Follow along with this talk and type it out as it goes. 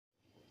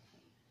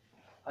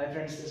Hi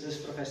friends, this is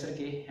Professor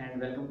K and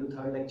welcome to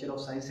third lecture of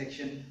science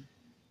section.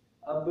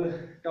 अब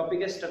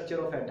topic है structure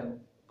of atom.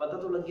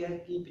 पता तो लग गया है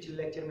कि पिछले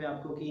लेक्चर में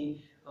आपको कि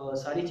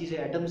सारी चीज़ें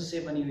एटम्स से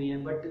बनी हुई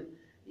हैं, बट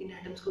इन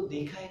एटम्स को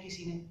देखा है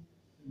किसी ने?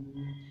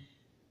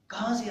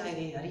 कहाँ से आए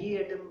हैं यार ये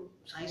एटम?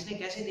 साइंस ने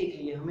कैसे देख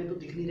लिए? हमें तो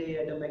दिख नहीं रहे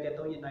एटम। मैं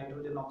कहता हूँ ये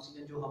नाइट्रोजन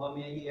ऑक्सीजन जो हवा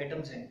में है ये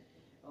एटम्स हैं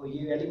और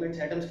ये एलिमेंट्स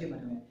एटम्स के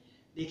बने हुए हैं।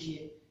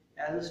 देखिए,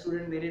 एज अ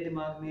स्टूडेंट मेरे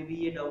दिमाग में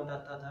भी ये डाउट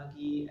आता था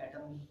कि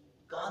एटम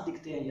कहाँ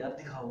दिखते हैं यार,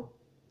 दिखाओ।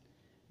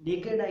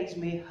 नेकेड आइज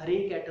में हर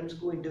एक एटम्स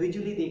को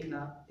इंडिविजुअली देखना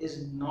is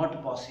not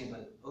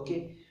possible. Okay,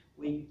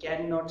 we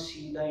can not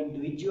see the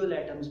individual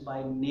atoms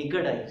bye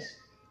naked eyes.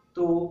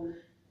 तो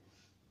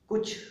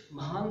कुछ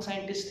महान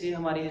साइंटिस्ट थे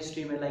हमारी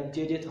हिस्ट्री में, लाइक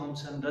जे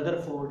थॉमसन,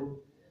 रदरफोर्ड,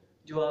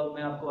 जो अब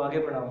मैं आपको आगे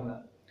पढ़ाऊंगा।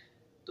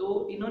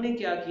 तो इन्होंने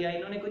क्या किया,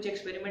 इन्होंने कुछ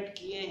एक्सपेरिमेंट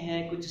किए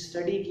हैं, कुछ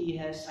स्टडी की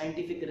है,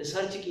 साइंटिफिक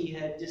रिसर्च की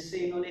है, जिससे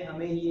इन्होंने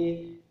हमें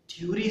ये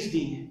थ्योरीज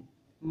दी हैं,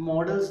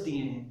 मॉडल्स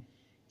दिए हैं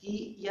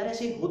कि यार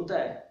ऐसे होता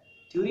है।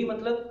 थ्योरी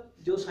मतलब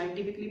जो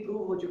साइंटिफिकली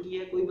प्रूव हो चुकी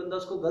है, कोई बंदा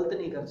उसको गलत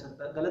नहीं कर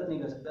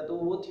सकता, तो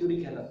वो थ्योरी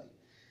कहलाती है।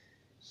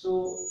 सो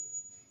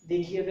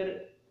देखिए, अगर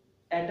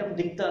एटम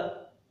दिखता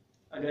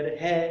अगर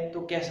है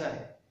तो कैसा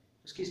है,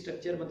 उसकी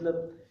स्ट्रक्चर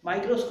मतलब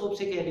माइक्रोस्कोप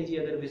से कह लीजिए,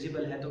 अगर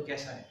विजिबल है तो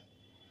कैसा है।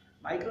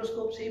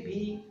 माइक्रोस्कोप से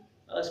भी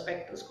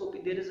spectroscopy,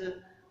 there is a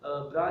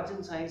branch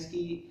in science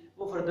की,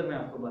 वो फर्दर मैं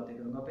आपको बातें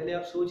करूंगा। पहले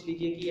आप सोच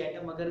लीजिए कि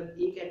एटम, अगर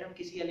एक एटम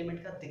किसी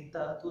एलिमेंट का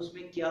दिखता तो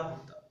उसमें क्या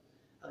होता,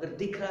 अगर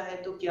दिख रहा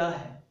है तो क्या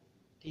है।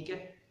 ठीक है,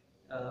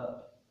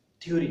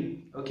 theory.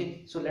 Okay,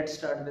 so let's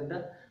start with the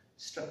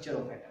structure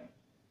of atom.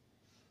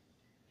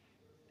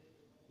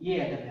 ये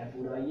एटम है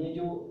पूरा,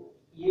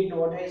 ये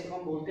डॉट है, इसको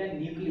हम बोलते हैं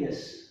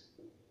न्यूक्लियस।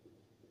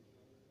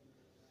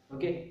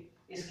 ओके,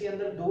 इसके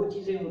अंदर दो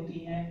चीजें होती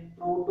हैं,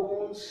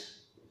 प्रोटॉन्स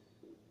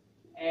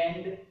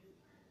एंड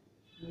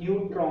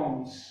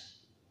न्यूट्रॉन्स।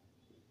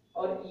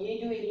 और ये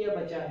जो एरिया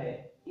बचा है,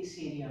 इस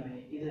एरिया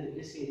में, इधर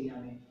इस एरिया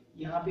में,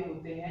 यहाँ पे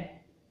होते हैं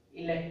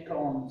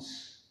इलेक्ट्रॉन्स।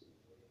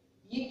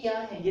 ये क्या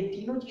है? ये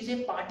तीनों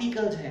चीजें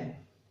पार्टिकल्स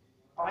हैं।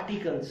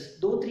 पार्टिकल्स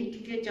दो तरीके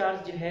के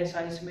चार्ज है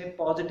साइंस में,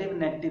 पॉजिटिव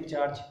नेगेटिव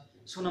चार्ज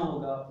सुना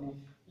होगा आपने।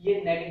 ये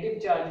नेगेटिव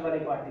चार्ज वाले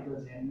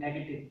पार्टिकल्स हैं,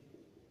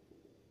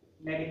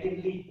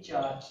 नेगेटिवली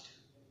चार्ज्ड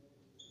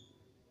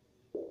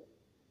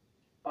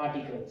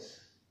पार्टिकल्स।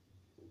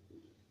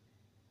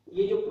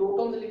 ये जो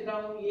प्रोटॉन्स लिख रहा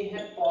हूं ये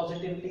है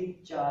पॉजिटिवली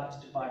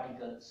चार्ज्ड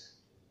पार्टिकल्स।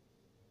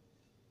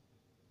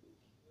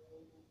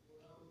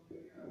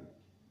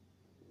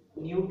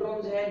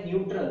 न्यूट्रॉन्स है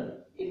न्यूट्रल,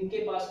 इनके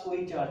पास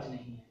कोई चार्ज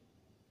नहीं है।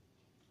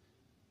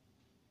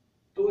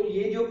 तो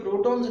ये जो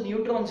प्रोटॉन्स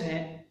न्यूट्रॉन्स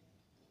हैं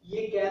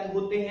ये कैद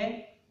होते हैं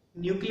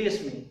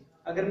न्यूक्लियस में।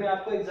 अगर मैं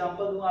आपको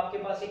एग्जांपल दूं, आपके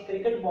पास एक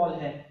क्रिकेट बॉल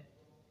है,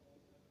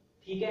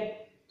 ठीक है,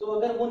 तो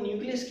अगर वो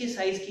न्यूक्लियस की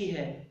साइज की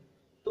है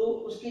तो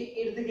उसके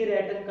इर्द गिर्द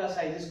एटम का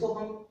साइज, इसको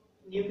हम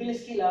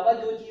न्यूक्लियस के अलावा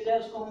जो चीज है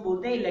उसको हम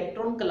बोलते हैं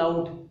इलेक्ट्रॉन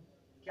क्लाउड।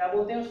 क्या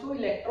बोलते हैं उसको?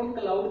 इलेक्ट्रॉन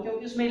क्लाउड,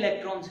 क्योंकि उसमें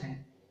इलेक्ट्रॉन्स हैं,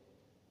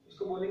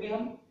 उसको बोलेंगे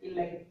हम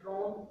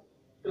इलेक्ट्रॉन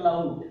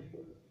क्लाउड।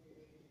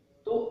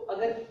 तो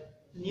अगर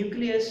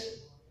न्यूक्लियस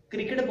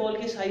क्रिकेट बॉल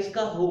के साइज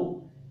का हो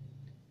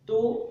तो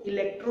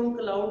इलेक्ट्रॉन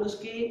क्लाउड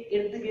उसके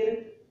इर्द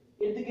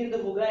गिर्द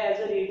होगा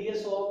as a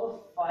radius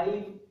of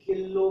 5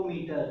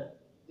 kilometre.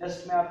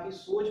 Just मैं आपकी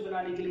सोच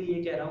बनाने के लिए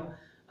ये कह रहा हूं,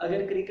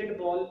 अगर क्रिकेट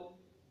बॉल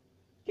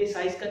के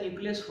साइज का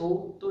न्यूक्लियस हो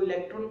तो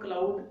इलेक्ट्रॉन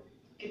क्लाउड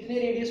कितने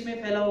रेडियस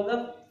में फैला होगा?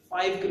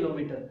 5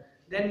 किलोमीटर।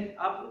 देन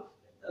आप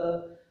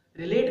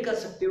रिलेट कर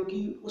सकते हो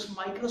कि उस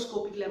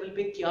माइक्रोस्कोपिक लेवल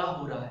पे क्या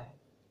हो रहा है।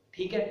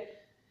 ठीक है,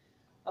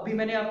 अभी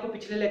मैंने आपको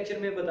पिछले लेक्चर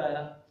में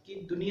बताया कि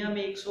दुनिया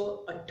में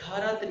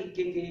 118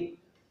 तरीके के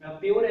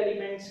प्योर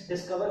एलिमेंट्स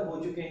डिस्कवर हो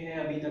चुके हैं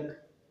अभी तक।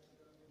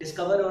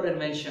 डिस्कवर और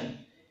इन्वेंशन,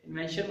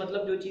 इन्वेंशन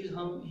मतलब जो चीज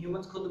हम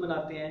ह्यूमंस खुद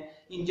बनाते हैं,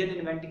 इंजन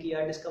इन्वेंट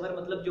किया। डिस्कवर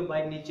मतलब जो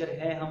बाय नेचर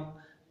है हम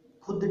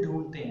खुद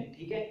ढूंढते हैं।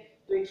 ठीक है,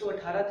 तो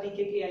 118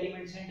 तरीके के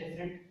एलिमेंट्स हैं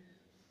डिफरेंट।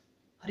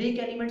 हर एक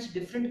एलिमेंट्स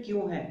डिफरेंट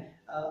क्यों है?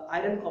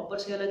 आयरन कॉपर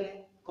से अलग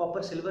है,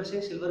 कॉपर सिल्वर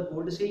से, सिल्वर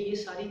गोल्ड से। ये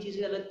सारी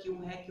चीजें अलग क्यों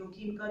है?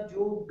 क्योंकि इनका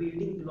जो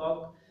building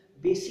block,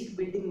 basic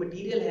building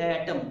material है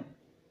एटम,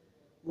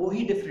 वो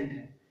ही डिफरेंट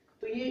है।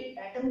 तो ये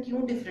एटम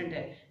क्यों डिफरेंट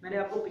है? मैंने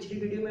आपको पिछली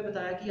वीडियो में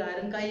बताया कि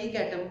आयरन का एक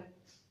एटम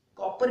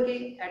कॉपर के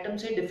एटम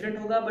से डिफरेंट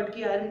होगा, बट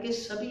कि आयरन के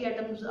सभी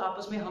एटम्स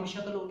आपस में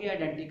हमशक्ल होंगे,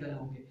 आइडेंटिकल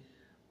होंगे।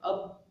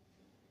 अब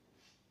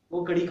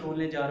वो कड़ी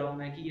खोलने जा रहा हूं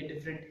मैं कि ये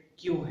डिफरेंट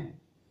क्यों है।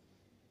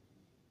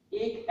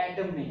 एक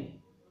एटम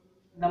में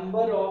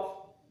नंबर ऑफ,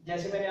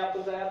 जैसे मैंने आपको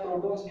बताया,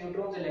 प्रोटॉन्स,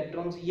 न्यूट्रॉन्स,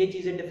 इलेक्ट्रॉन्स, ये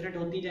चीजें डिफरेंट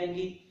होती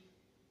जाएंगी।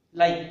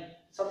 लाइक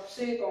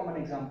सबसे कॉमन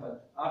एग्जांपल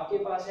आपके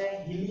पास है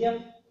हीलियम,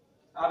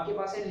 आपके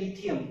पास है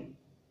लिथियम।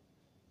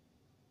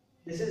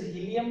 दिस इज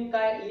हीलियम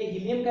का, ये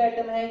हीलियम का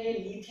एटम है, ये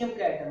लिथियम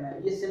का एटम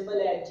है। ये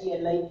सिंपल है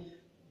HCl।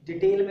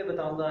 डिटेल में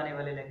बताऊंगा आने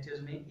वाले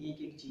लेक्चर्स में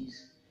एक एक चीज।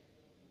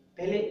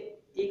 पहले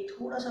एक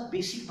थोड़ा सा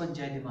बेसिक बन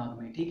जाए दिमाग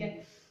में, ठीक है।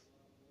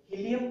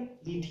 Helium,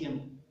 lithium.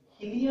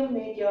 हीलियम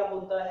में क्या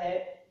होता है?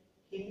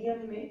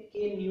 हीलियम में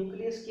के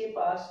न्यूक्लियस के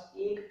पास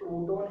एक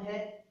प्रोटॉन है,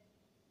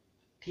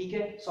 ठीक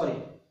है,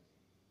 सॉरी,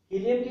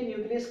 हीलियम के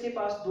न्यूक्लियस के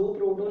पास 2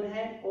 प्रोटॉन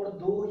हैं और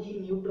 2 ही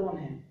न्यूट्रॉन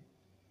हैं।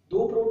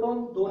 2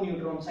 प्रोटॉन 2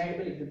 न्यूट्रॉन, साइड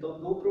पे लिख देता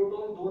हूँ, 2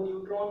 प्रोटॉन 2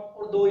 न्यूट्रॉन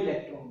और 2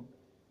 इलेक्ट्रॉन।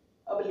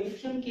 अब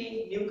लिथियम के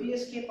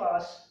न्यूक्लियस के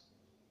पास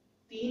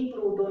 3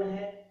 प्रोटॉन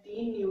है,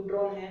 3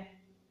 न्यूट्रॉन है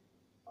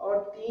और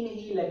 3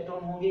 ही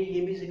इलेक्ट्रॉन होंगे,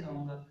 ये भी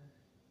सिखाऊंगा,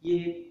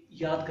 ये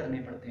याद करने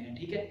पड़ते हैं,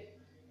 ठीक है।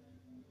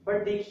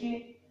 बट देखिए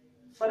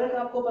फर्क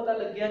आपको पता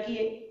लग गया कि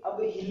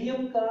अब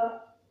हीलियम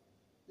का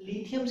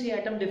लिथियम से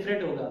एटम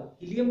डिफरेंट होगा।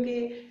 हीलियम के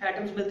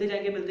एटम्स मिलते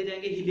जाएंगे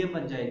हीलियम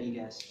बन जाएगी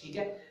गैस, ठीक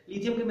है।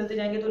 लिथियम के मिलते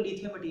जाएंगे तो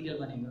लिथियम मटेरियल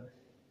बनेगा।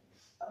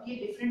 अब ये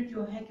डिफरेंट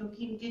क्यों है?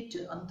 क्योंकि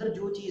इनके अंदर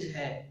जो चीज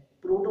है,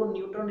 प्रोटॉन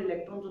न्यूट्रॉन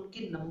इलेक्ट्रॉन्स,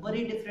 उनके नंबर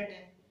ही डिफरेंट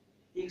है।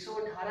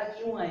 118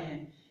 क्यों आए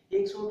हैं?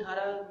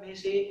 118 में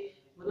से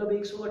मतलब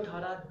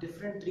 118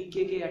 डिफरेंट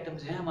तरीके के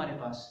एटम्स हैं हमारे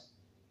पास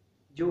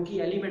जो कि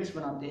एलिमेंट्स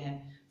बनाते हैं।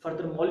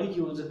 फर्दर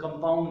मॉलिक्यूल्स,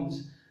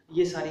 कंपाउंड्स,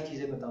 ये सारी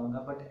चीजें बताऊंगा।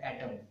 बट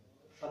एटम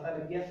पता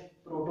लग गया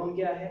प्रोटॉन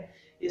क्या है।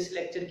 इस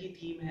लेक्चर की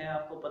थीम है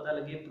आपको पता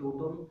लगे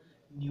प्रोटॉन,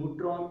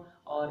 न्यूट्रॉन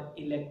और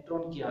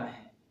इलेक्ट्रॉन क्या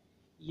है।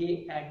 ये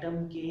एटम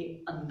के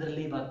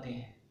अंदरली बातें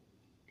हैं,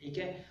 ठीक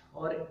है।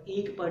 और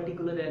एक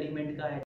पर्टिकुलर एलिमेंट का